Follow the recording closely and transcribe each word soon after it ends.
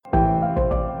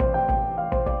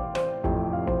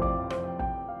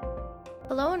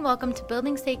Hello and welcome to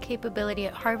Building State Capability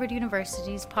at Harvard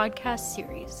University's podcast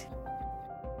series.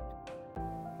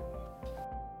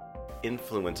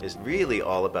 Influence is really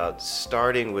all about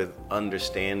starting with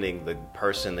understanding the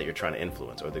person that you're trying to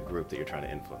influence or the group that you're trying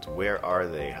to influence. Where are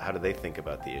they? How do they think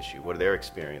about the issue? What are their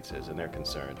experiences and their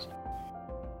concerns?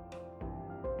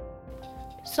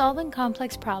 Solving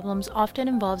complex problems often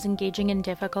involves engaging in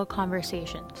difficult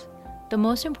conversations. The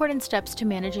most important steps to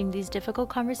managing these difficult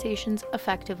conversations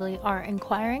effectively are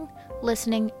inquiring,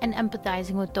 listening, and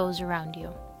empathizing with those around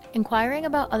you. Inquiring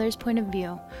about others' point of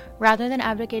view, rather than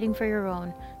advocating for your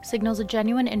own, signals a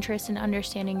genuine interest in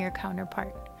understanding your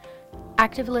counterpart.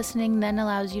 Active listening then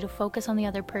allows you to focus on the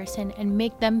other person and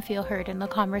make them feel heard in the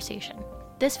conversation.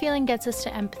 This feeling gets us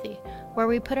to empathy, where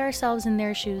we put ourselves in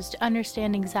their shoes to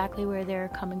understand exactly where they are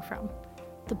coming from.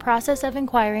 The process of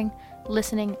inquiring,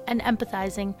 listening, and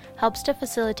empathizing helps to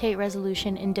facilitate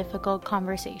resolution in difficult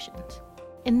conversations.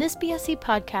 In this BSc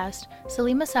podcast,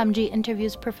 Salima Samji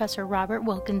interviews Professor Robert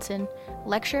Wilkinson,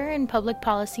 lecturer in public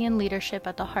policy and leadership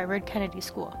at the Harvard Kennedy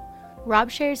School. Rob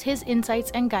shares his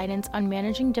insights and guidance on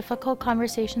managing difficult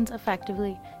conversations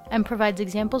effectively and provides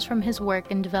examples from his work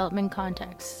in development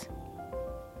contexts.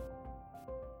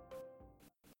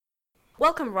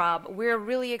 Welcome, Rob. We're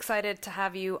really excited to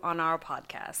have you on our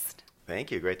podcast. Thank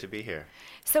you. Great to be here.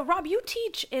 So, Rob, you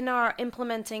teach in our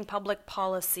Implementing Public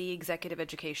Policy Executive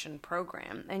Education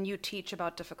program, and you teach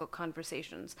about difficult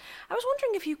conversations. I was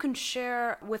wondering if you can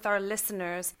share with our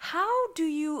listeners, how do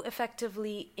you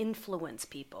effectively influence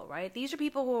people, right? These are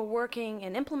people who are working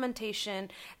in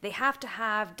implementation. They have to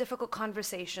have difficult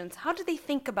conversations. How do they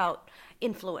think about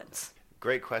influence?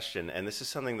 Great question, and this is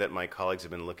something that my colleagues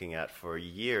have been looking at for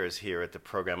years here at the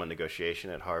Program on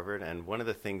Negotiation at Harvard, and one of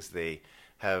the things they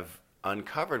have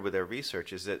uncovered with their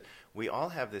research is that we all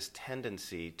have this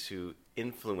tendency to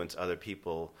influence other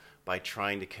people by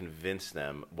trying to convince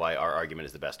them why our argument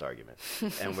is the best argument.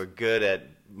 And we're good at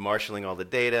marshaling all the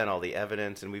data and all the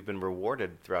evidence, and we've been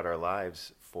rewarded throughout our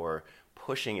lives for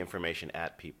pushing information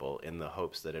at people in the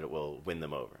hopes that it will win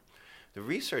them over. The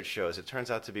research shows it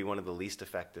turns out to be one of the least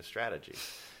effective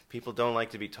strategies. People don't like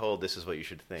to be told this is what you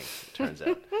should think, it turns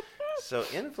out. So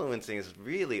influencing is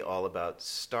really all about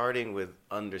starting with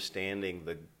understanding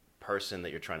the person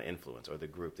that you're trying to influence or the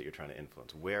group that you're trying to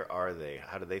influence. Where are they?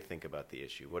 How do they think about the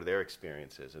issue? What are their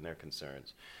experiences and their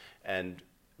concerns? And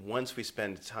once we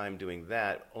spend time doing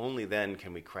that, only then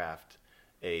can we craft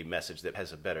a message that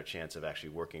has a better chance of actually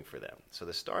working for them. So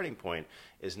the starting point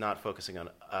is not focusing on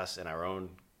us and our own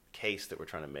case that we're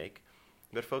trying to make,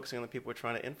 but focusing on the people we're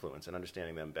trying to influence and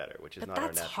understanding them better, which is not our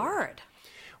natural. That's hard.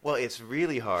 Well, it's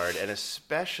really hard, and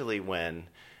especially when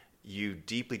you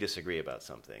deeply disagree about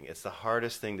something. It's the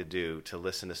hardest thing to do, to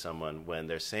listen to someone when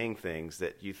they're saying things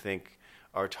that you think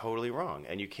are totally wrong,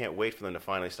 and you can't wait for them to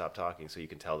finally stop talking so you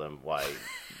can tell them why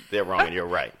they're wrong and you're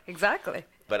right. Exactly.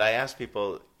 But I ask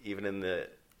people, even in the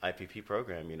IPP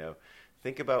program,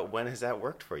 think about, when has that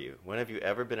worked for you? When have you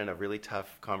ever been in a really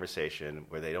tough conversation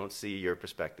where they don't see your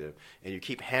perspective and you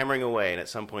keep hammering away and at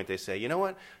some point they say, you know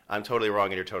what, I'm totally wrong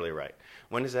and you're totally right.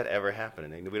 When does that ever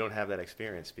happen? And we don't have that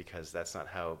experience because that's not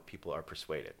how people are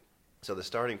persuaded. So the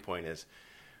starting point is,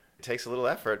 it takes a little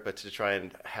effort, but to try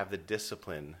and have the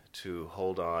discipline to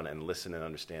hold on and listen and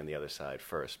understand the other side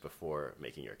first before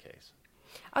making your case.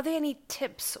 Are there any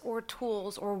tips or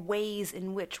tools or ways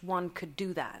in which one could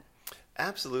do that?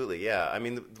 Absolutely, yeah. I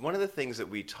mean, one of the things that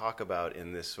we talk about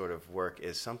in this sort of work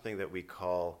is something that we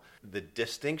call the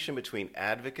distinction between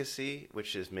advocacy,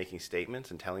 which is making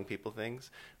statements and telling people things,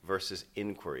 versus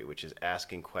inquiry, which is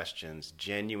asking questions,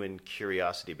 genuine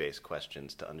curiosity-based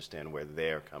questions to understand where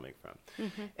they're coming from.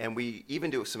 Mm-hmm. And we even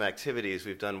do some activities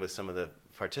we've done with some of the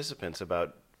participants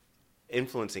about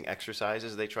influencing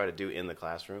exercises they try to do in the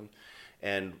classroom.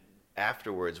 And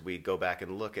afterwards, we go back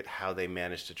and look at how they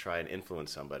manage to try and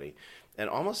influence somebody. And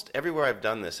almost everywhere I've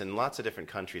done this, in lots of different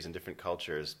countries and different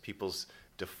cultures, people's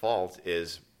default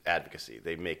is advocacy.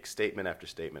 They make statement after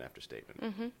statement after statement.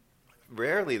 Mm-hmm.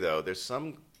 Rarely, though, there's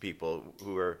some people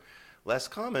who are less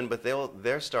common, but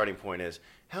their starting point is,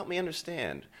 help me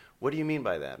understand. What do you mean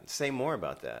by that? Say more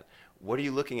about that. What are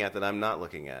you looking at that I'm not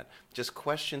looking at? Just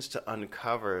questions to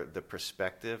uncover the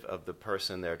perspective of the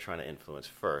person they're trying to influence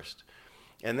first.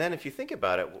 And then if you think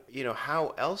about it,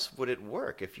 how else would it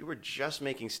work? If you were just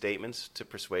making statements to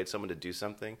persuade someone to do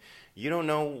something, you don't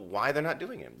know why they're not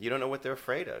doing it. You don't know what they're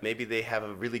afraid of. Maybe they have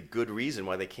a really good reason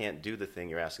why they can't do the thing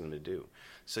you're asking them to do.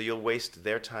 So you'll waste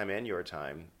their time and your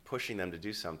time pushing them to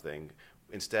do something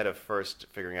instead of first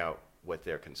figuring out what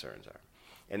their concerns are.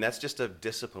 And that's just a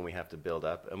discipline we have to build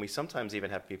up. And we sometimes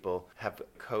even have people have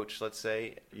a coach, let's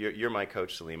say, you're my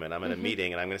coach, Salima, and I'm in a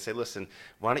meeting, and I'm going to say, listen,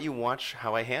 why don't you watch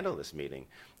how I handle this meeting?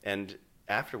 And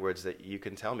afterwards that you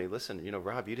can tell me, listen,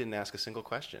 Rob, you didn't ask a single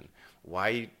question.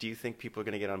 Why do you think people are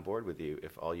going to get on board with you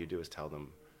if all you do is tell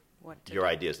them your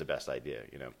idea is the best idea,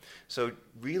 So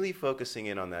really focusing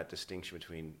in on that distinction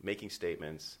between making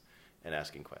statements and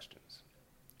asking questions.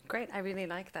 Great. I really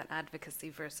like that, advocacy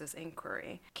versus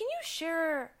inquiry. Can you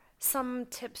share some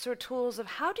tips or tools of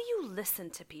how do you listen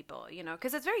to people?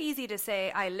 Because it's very easy to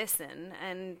say, I listen,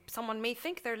 and someone may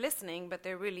think they're listening, but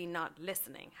they're really not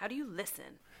listening. How do you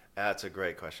listen? That's a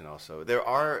great question also. There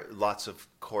are lots of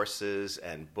courses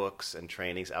and books and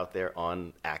trainings out there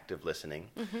on active listening.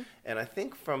 And I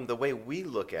think from the way we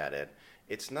look at it,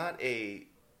 it's not a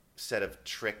set of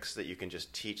tricks that you can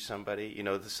just teach somebody.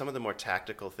 Some of the more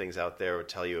tactical things out there would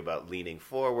tell you about leaning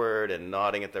forward and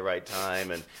nodding at the right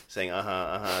time and saying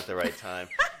at the right time.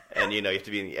 And, you have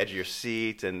to be on the edge of your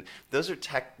seat. And those are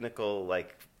technical,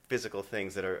 like physical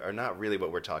things that are not really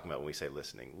what we're talking about when we say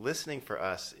listening. Listening for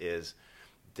us is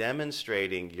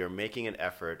demonstrating you're making an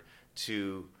effort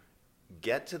to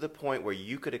get to the point where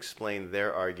you could explain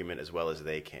their argument as well as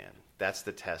they can. That's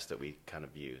the test that we kind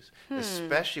of use,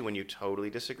 especially when you totally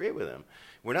disagree with them.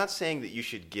 We're not saying that you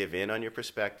should give in on your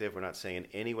perspective. We're not saying in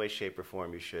any way, shape, or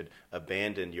form you should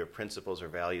abandon your principles or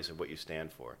values of what you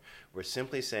stand for. We're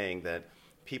simply saying that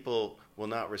people will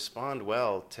not respond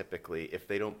well, typically, if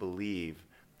they don't believe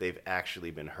they've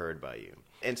actually been heard by you.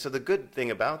 And so the good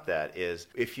thing about that is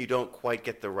if you don't quite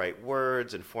get the right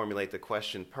words and formulate the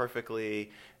question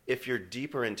perfectly, if your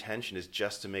deeper intention is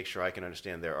just to make sure I can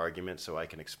understand their argument so I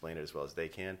can explain it as well as they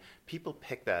can, people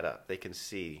pick that up. They can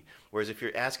see. Whereas if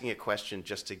you're asking a question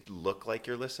just to look like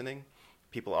you're listening,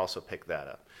 people also pick that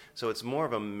up. So it's more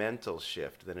of a mental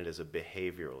shift than it is a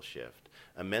behavioral shift.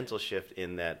 A mental shift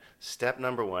in that step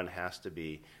number one has to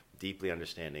be deeply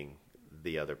understanding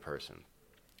the other person.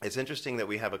 It's interesting that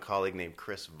we have a colleague named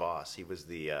Chris Voss. He was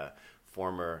the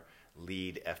former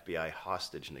lead FBI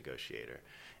hostage negotiator.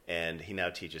 And he now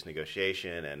teaches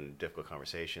negotiation and difficult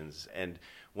conversations. And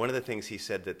one of the things he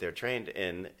said that they're trained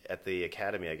in at the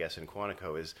academy, I guess, in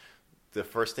Quantico is the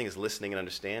first thing is listening and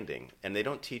understanding. And they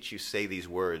don't teach you say these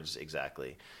words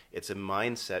exactly. It's a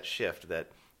mindset shift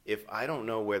that if I don't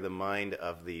know where the mind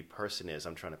of the person is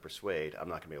I'm trying to persuade, I'm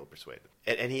not going to be able to persuade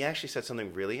them. And he actually said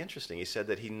something really interesting. He said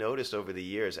that he noticed over the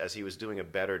years, as he was doing a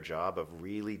better job of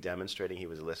really demonstrating he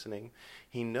was listening,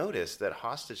 he noticed that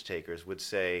hostage takers would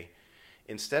say,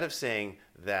 instead of saying,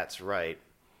 that's right,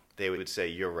 they would say,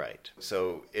 you're right.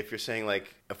 So if you're saying,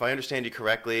 like, if I understand you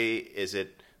correctly, is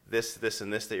it this, this,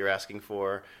 and this that you're asking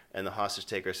for? And the hostage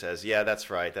taker says, yeah, that's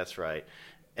right, that's right.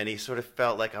 And he sort of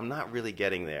felt like, I'm not really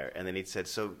getting there. And then he said,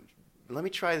 so let me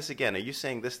try this again. Are you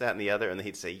saying this, that, and the other? And then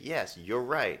he'd say, yes, you're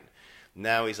right.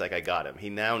 Now he's like, I got him. He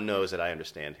now knows that I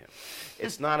understand him.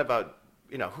 It's not about,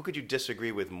 who could you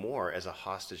disagree with more as a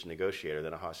hostage negotiator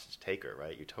than a hostage taker,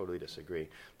 right? You totally disagree.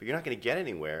 But you're not going to get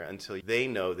anywhere until they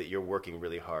know that you're working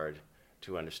really hard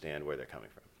to understand where they're coming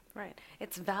from. Right.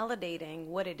 It's validating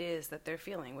what it is that they're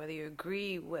feeling, whether you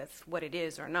agree with what it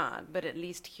is or not, but at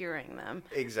least hearing them.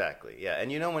 Exactly, yeah.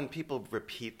 And when people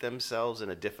repeat themselves in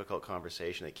a difficult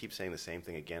conversation, they keep saying the same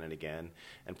thing again and again,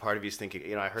 and part of you is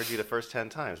thinking, I heard you the first 10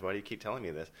 times. Why do you keep telling me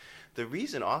this? The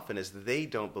reason often is they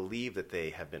don't believe that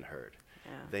they have been heard.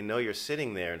 Yeah. They know you're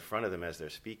sitting there in front of them as they're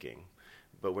speaking,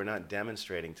 but we're not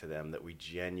demonstrating to them that we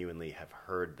genuinely have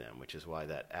heard them, which is why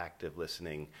that active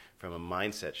listening from a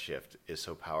mindset shift is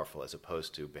so powerful as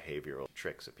opposed to behavioral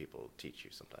tricks that people teach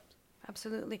you sometimes.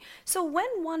 Absolutely. So when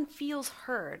one feels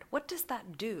heard, what does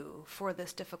that do for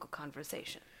this difficult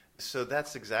conversation? So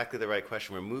that's exactly the right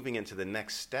question. We're moving into the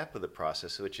next step of the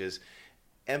process, which is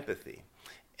empathy.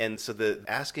 And so the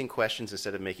asking questions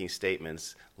instead of making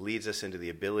statements leads us into the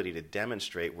ability to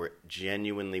demonstrate we're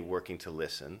genuinely working to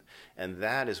listen. And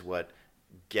that is what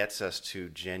gets us to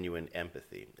genuine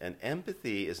empathy. And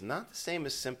empathy is not the same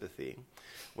as sympathy.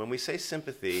 When we say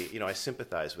sympathy, I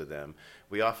sympathize with them,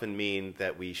 we often mean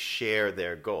that we share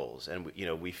their goals and,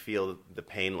 we feel the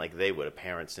pain like they would. A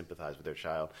parent sympathize with their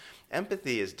child.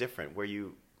 Empathy is different, where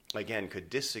you, again, could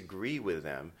disagree with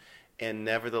them and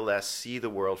nevertheless see the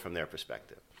world from their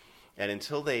perspective. And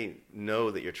until they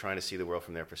know that you're trying to see the world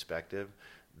from their perspective,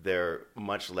 they're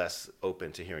much less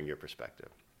open to hearing your perspective.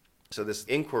 So this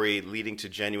inquiry leading to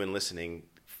genuine listening,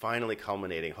 finally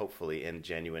culminating, hopefully, in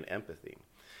genuine empathy.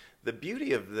 The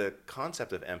beauty of the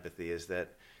concept of empathy is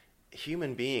that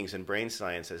human beings and brain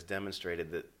science has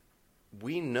demonstrated that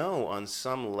we know on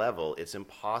some level it's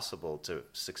impossible to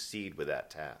succeed with that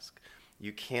task.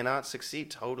 You cannot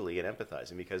succeed totally in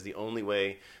empathizing, because the only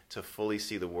way to fully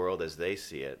see the world as they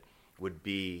see it would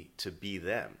be to be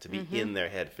them, to be in their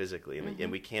head physically,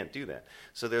 and we can't do that.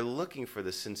 So they're looking for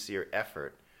the sincere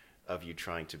effort of you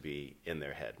trying to be in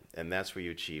their head, and that's where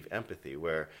you achieve empathy,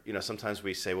 where, you know, sometimes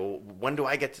we say, well, when do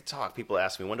I get to talk? People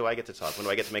ask me, when do I get to talk? When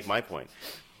do I get to make my point?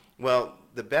 Well,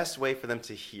 the best way for them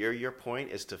to hear your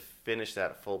point is to finish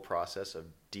that full process of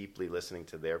deeply listening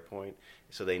to their point,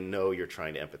 so they know you're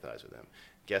trying to empathize with them.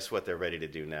 Guess what they're ready to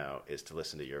do now is to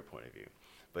listen to your point of view.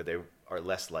 But they are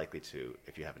less likely to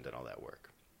if you haven't done all that work.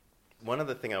 One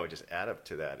other thing I would just add up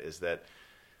to that is that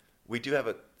we do have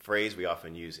a phrase we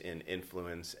often use in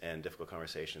influence and difficult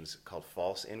conversations called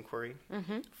false inquiry.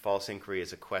 False inquiry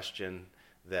is a question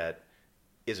that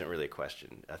isn't really a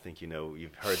question. I think, you know,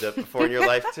 you've heard that before in your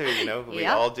life too, you know. We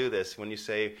all do this. When you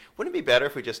say, wouldn't it be better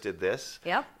if we just did this?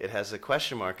 It has a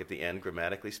question mark at the end,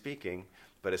 grammatically speaking,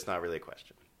 but it's not really a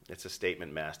question. It's a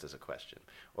statement masked as a question.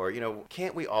 Or, you know,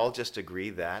 can't we all just agree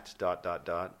that ...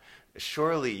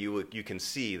 Surely you can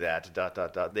see that ...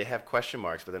 They have question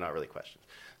marks, but they're not really questions.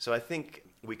 So I think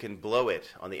we can blow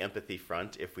it on the empathy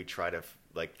front if we try to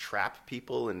like trap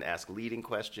people and ask leading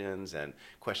questions and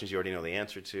questions you already know the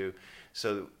answer to.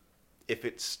 So if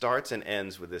it starts and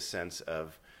ends with this sense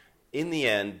of, in the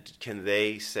end, can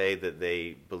they say that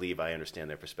they believe I understand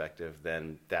their perspective,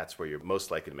 then that's where you're most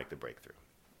likely to make the breakthrough.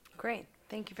 Great.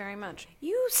 Thank you very much.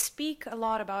 You speak a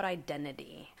lot about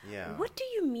identity. Yeah. What do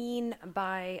you mean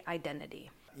by identity?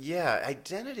 Yeah,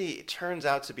 identity turns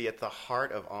out to be at the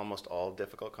heart of almost all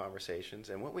difficult conversations.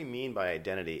 And what we mean by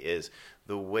identity is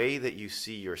the way that you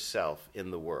see yourself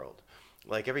in the world.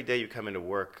 Like every day you come into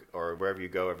work or wherever you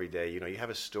go every day, you know, you have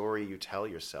a story you tell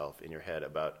yourself in your head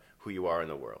about who you are in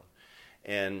the world.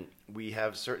 And we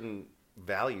have certain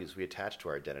values we attach to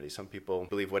our identity. Some people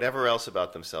believe whatever else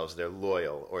about themselves, they're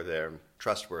loyal or they're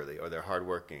trustworthy or they're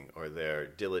hardworking or they're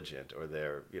diligent or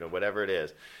they're, you know, whatever it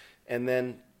is. And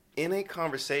then in a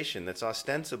conversation that's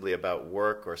ostensibly about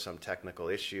work or some technical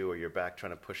issue, or you're back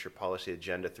trying to push your policy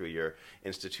agenda through your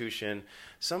institution,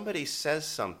 somebody says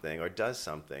something or does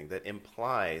something that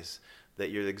implies that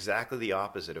you're exactly the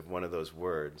opposite of one of those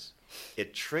words.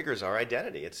 It triggers our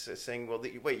identity. It's saying, well,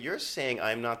 wait, you're saying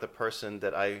I'm not the person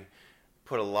that I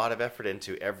put a lot of effort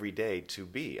into every day to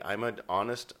be. I'm an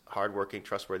honest, hardworking,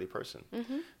 trustworthy person.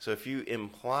 So if you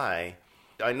imply,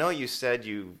 I know you said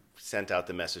you sent out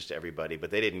the message to everybody,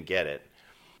 but they didn't get it.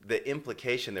 The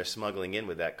implication they're smuggling in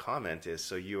with that comment is,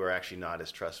 so you are actually not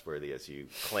as trustworthy as you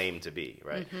claim to be,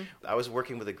 right? I was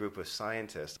working with a group of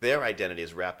scientists. Their identity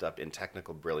is wrapped up in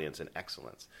technical brilliance and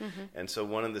excellence. And so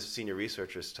one of the senior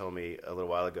researchers told me a little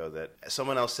while ago that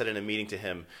someone else said in a meeting to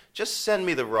him, just send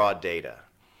me the raw data.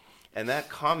 And that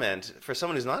comment, for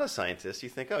someone who's not a scientist, you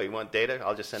think, oh, you want data?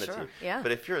 I'll just send it to you. Yeah.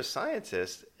 But if you're a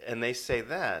scientist and they say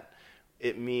that,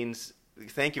 it means,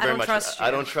 thank you very much. I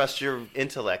don't trust your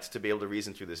intellect to be able to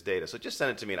reason through this data. So just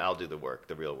send it to me and I'll do the work,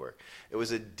 the real work. It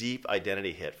was a deep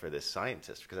identity hit for this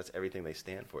scientist, because that's everything they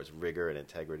stand for, is rigor and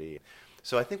integrity.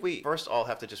 So I think we first all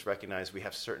have to just recognize we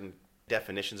have certain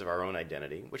definitions of our own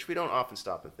identity, which we don't often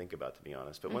stop and think about, to be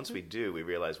honest. But once we do, we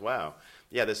realize, wow,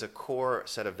 yeah, there's a core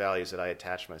set of values that I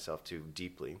attach myself to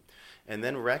deeply. And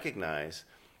then recognize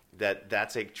that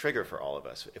that's a trigger for all of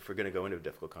us if we're going to go into a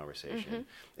difficult conversation.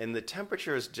 And the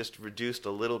temperature is just reduced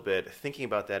a little bit, thinking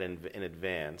about that in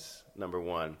advance, number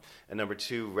one. And number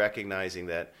two, recognizing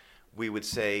that we would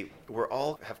say we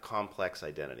all have complex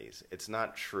identities. It's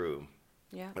not true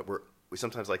that we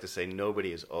sometimes like to say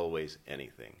nobody is always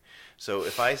anything. So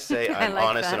if I say I'm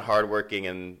honest and hardworking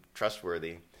and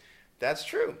trustworthy, that's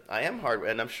true. I am hard,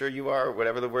 and I'm sure you are.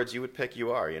 Whatever the words you would pick,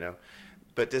 you are, you know.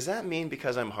 But does that mean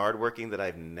because I'm hardworking that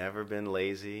I've never been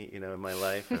lazy, you know, in my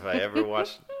life? If I ever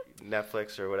watched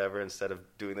Netflix or whatever instead of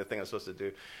doing the thing I'm supposed to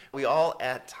do? We all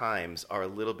at times are a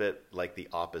little bit like the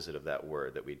opposite of that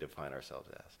word that we define ourselves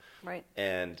as. Right.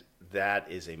 And that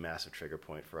is a massive trigger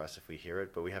point for us if we hear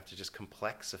it, but we have to just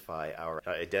complexify our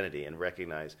identity and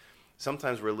recognize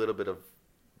sometimes we're a little bit of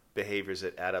behaviors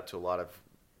that add up to a lot of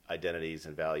identities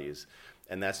and values,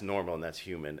 and that's normal and that's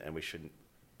human, and we shouldn't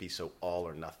be so all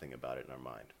or nothing about it in our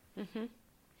mind.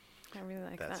 I really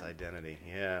like that. That's identity,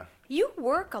 yeah. You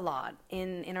work a lot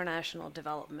in international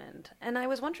development, and I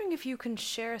was wondering if you can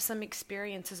share some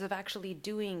experiences of actually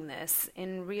doing this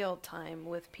in real time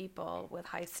with people with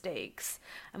high stakes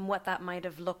and what that might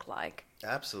have looked like.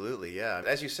 Absolutely, yeah.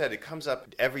 As you said, it comes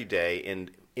up every day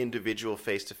in individual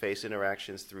face-to-face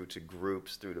interactions through to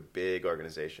groups, through to big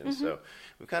organizations. So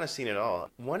we've kind of seen it all.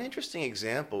 One interesting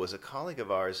example was a colleague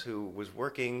of ours who was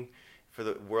working for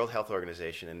the World Health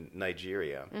Organization in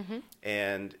Nigeria.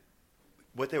 And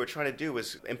what they were trying to do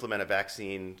was implement a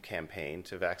vaccine campaign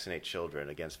to vaccinate children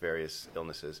against various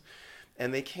illnesses.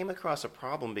 And they came across a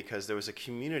problem because there was a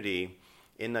community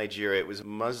in Nigeria. It was a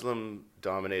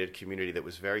Muslim-dominated community that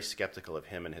was very skeptical of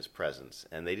him and his presence.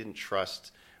 And they didn't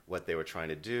trust what they were trying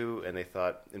to do. And they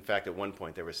thought, in fact, at one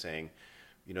point they were saying,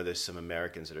 there's some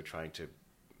Americans that are trying to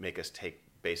make us take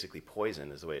basically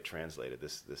poison, is the way it translated,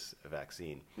 this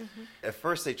vaccine. Mm-hmm. At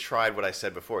first they tried what I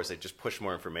said before, is they just push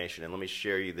more information and let me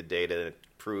share you the data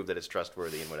that prove that it's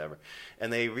trustworthy and whatever.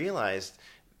 And they realized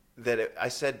that I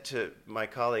said to my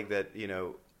colleague that,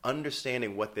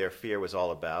 understanding what their fear was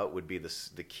all about would be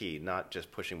the key, not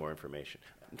just pushing more information.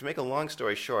 To make a long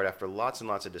story short, after lots and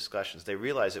lots of discussions, they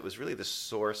realized it was really the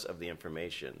source of the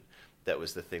information that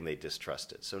was the thing they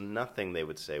distrusted. So nothing they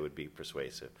would say would be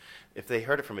persuasive. If they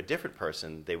heard it from a different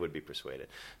person, they would be persuaded.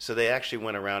 So they actually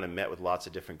went around and met with lots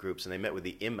of different groups, and they met with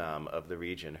the imam of the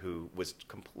region who was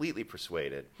completely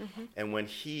persuaded. Mm-hmm. And when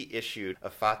he issued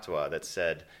a fatwa that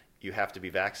said, you have to be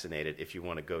vaccinated if you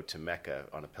want to go to Mecca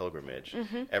on a pilgrimage,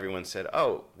 mm-hmm. everyone said,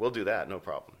 oh, we'll do that, no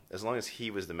problem. As long as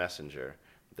he was the messenger,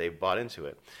 they bought into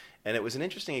it. And it was an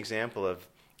interesting example of,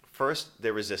 first,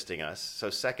 they're resisting us. So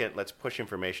second, let's push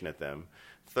information at them.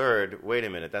 Third, wait a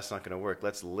minute, that's not going to work.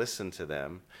 Let's listen to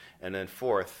them. And then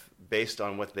fourth, based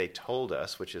on what they told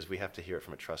us, which is we have to hear it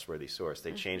from a trustworthy source, they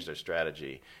mm-hmm. changed their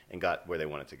strategy and got where they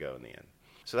wanted to go in the end.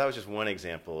 So that was just one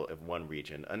example of one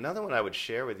region. Another one I would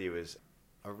share with you is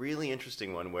a really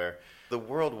interesting one where the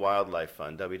World Wildlife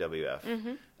Fund, WWF,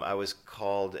 mm-hmm. I was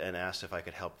called and asked if I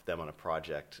could help them on a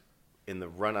project in the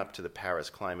run-up to the Paris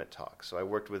climate talks. So I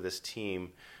worked with this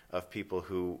team of people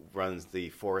who runs the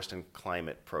Forest and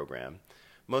Climate Program.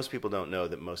 Most people don't know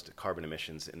that most carbon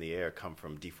emissions in the air come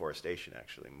from deforestation,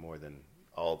 actually. More than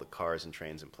all the cars and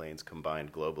trains and planes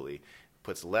combined globally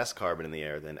puts less carbon in the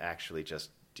air than actually just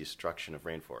destruction of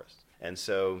rainforests. And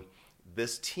so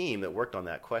this team that worked on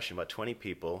that question, about 20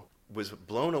 people, was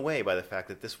blown away by the fact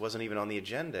that this wasn't even on the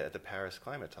agenda at the Paris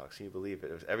climate talks. Can you believe it?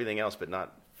 It was everything else but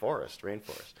not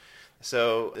rainforest.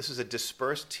 So this was a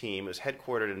dispersed team. It was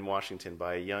headquartered in Washington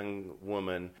by a young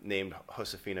woman named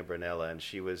Josefina Bernella, and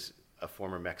she was a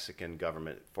former Mexican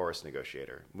government forest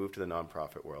negotiator, moved to the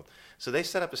nonprofit world. So they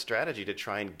set up a strategy to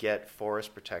try and get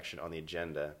forest protection on the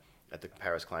agenda at the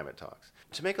Paris climate talks.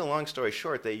 To make a long story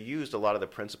short, they used a lot of the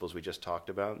principles we just talked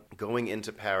about, going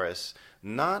into Paris,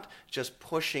 not just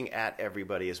pushing at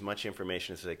everybody as much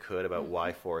information as they could about mm-hmm.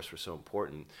 why forests were so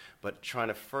important, but trying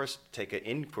to first take an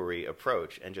inquiry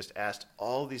approach and just asked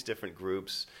all these different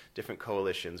groups, different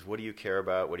coalitions, what do you care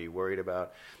about, what are you worried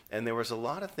about? And there was a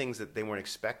lot of things that they weren't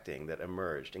expecting that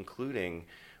emerged, including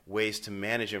ways to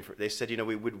manage they said,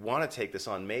 we would want to take this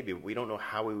on maybe, but we don't know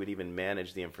how we would even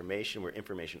manage the information. We're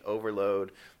information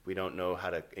overload. We don't know how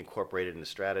to incorporate it into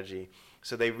strategy.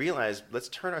 So they realized, let's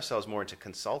turn ourselves more into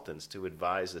consultants to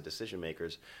advise the decision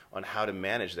makers on how to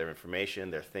manage their information,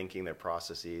 their thinking, their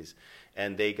processes.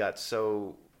 And they got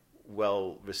so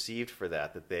well received for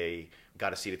that they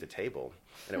got a seat at the table.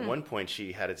 And at one point,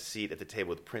 she had a seat at the table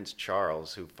with Prince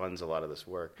Charles, who funds a lot of this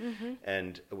work, mm-hmm.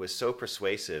 and it was so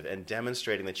persuasive and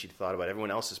demonstrating that she'd thought about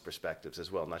everyone else's perspectives as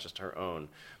well, not just her own,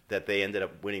 that they ended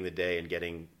up winning the day and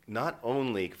getting not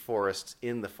only forests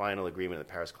in the final agreement of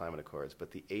the Paris Climate Accords,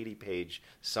 but the 80-page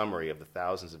summary of the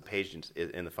thousands of pages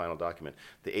in the final document.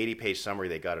 The 80-page summary,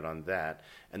 they got it on that.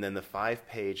 And then the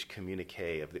 5-page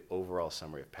communique of the overall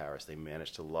summary of Paris, they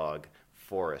managed to log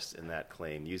forests in that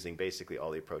claim using basically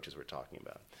all the approaches we're talking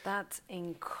about. That's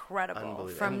incredible.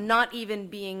 From not even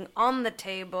being on the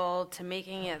table to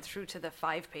making it through to the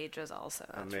 5 pages also.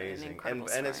 That's amazing. Really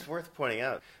and it's worth pointing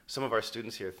out, some of our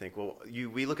students here think, well,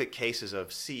 we look at cases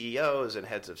of CEOs and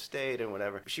heads of state and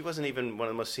whatever. She wasn't even one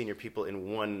of the most senior people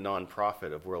in one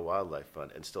nonprofit of World Wildlife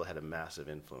Fund and still had a massive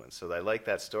influence. So I like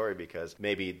that story because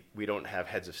maybe we don't have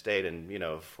heads of state and,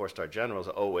 4-star generals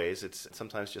always. It's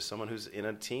sometimes just someone who's in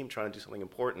a team trying to do something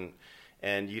important.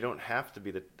 And you don't have to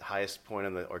be the highest point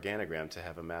on the organogram to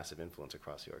have a massive influence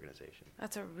across the organization.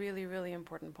 That's a really, really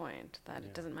important point, that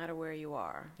it doesn't matter where you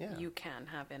are. Yeah. You can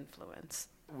have influence.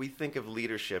 We think of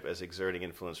leadership as exerting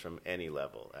influence from any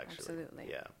level, actually. Absolutely.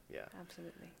 Yeah.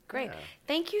 Absolutely. Great. Yeah.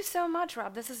 Thank you so much,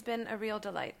 Rob. This has been a real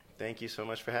delight. Thank you so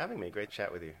much for having me. Great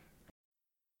chat with you.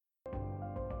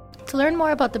 To learn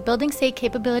more about the Building State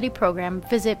Capability Program,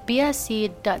 visit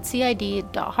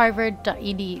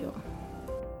bsc.cid.harvard.edu.